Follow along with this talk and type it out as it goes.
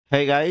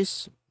Hey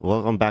guys,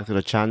 welcome back to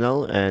the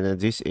channel, and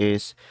this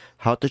is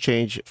how to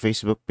change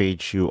Facebook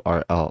page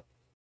URL.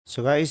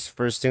 So guys,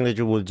 first thing that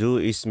you will do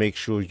is make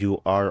sure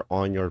you are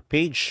on your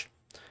page,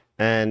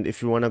 and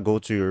if you want to go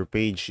to your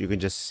page, you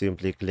can just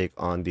simply click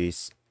on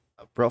this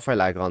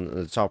profile icon on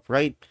the top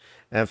right,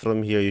 and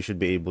from here you should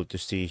be able to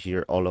see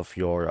here all of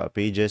your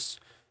pages,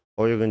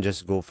 or you can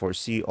just go for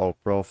see all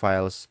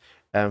profiles,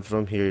 and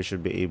from here you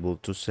should be able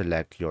to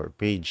select your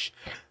page.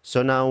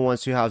 So now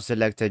once you have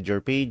selected your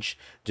page,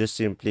 just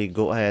simply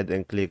go ahead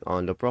and click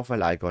on the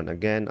profile icon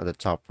again on the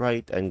top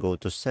right and go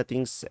to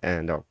settings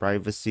and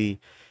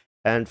privacy,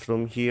 and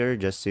from here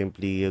just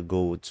simply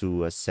go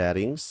to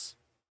settings.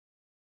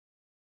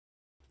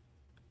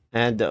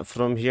 And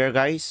from here,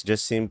 guys,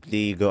 just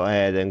simply go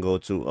ahead and go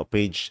to a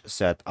page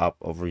setup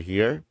over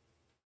here.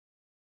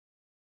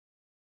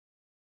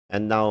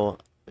 And now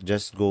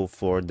just go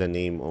for the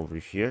name over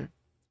here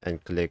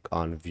and click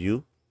on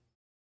view.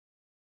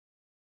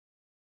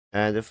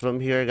 And from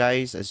here,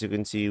 guys, as you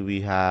can see,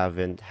 we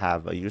haven't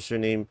have a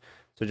username.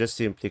 So just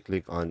simply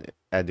click on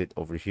edit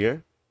over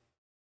here.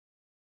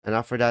 And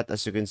after that,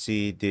 as you can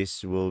see,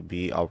 this will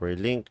be our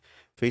link,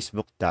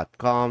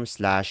 facebook.com/,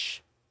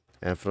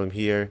 and from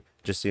here,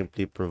 just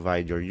simply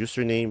provide your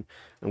username.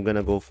 I'm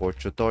gonna go for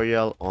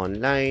tutorial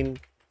online,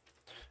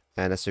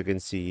 and as you can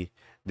see,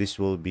 this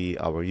will be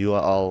our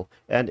URL,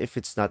 and if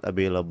it's not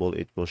available,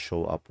 it will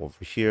show up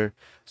over here.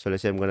 So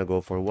let's say I'm gonna go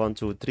for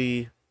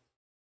 123,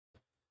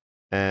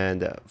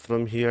 and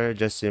from here,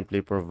 just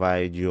simply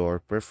provide your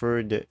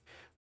preferred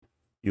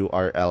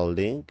URL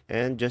link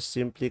and just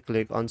simply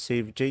click on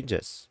save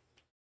changes.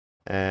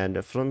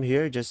 And from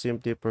here, just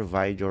simply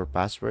provide your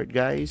password,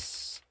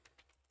 guys,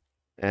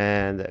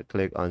 and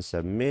click on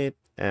submit.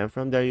 And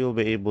from there, you'll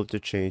be able to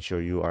change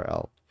your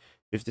URL.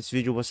 If this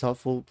video was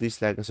helpful,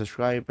 please like and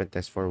subscribe, and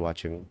thanks for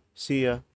watching. See ya.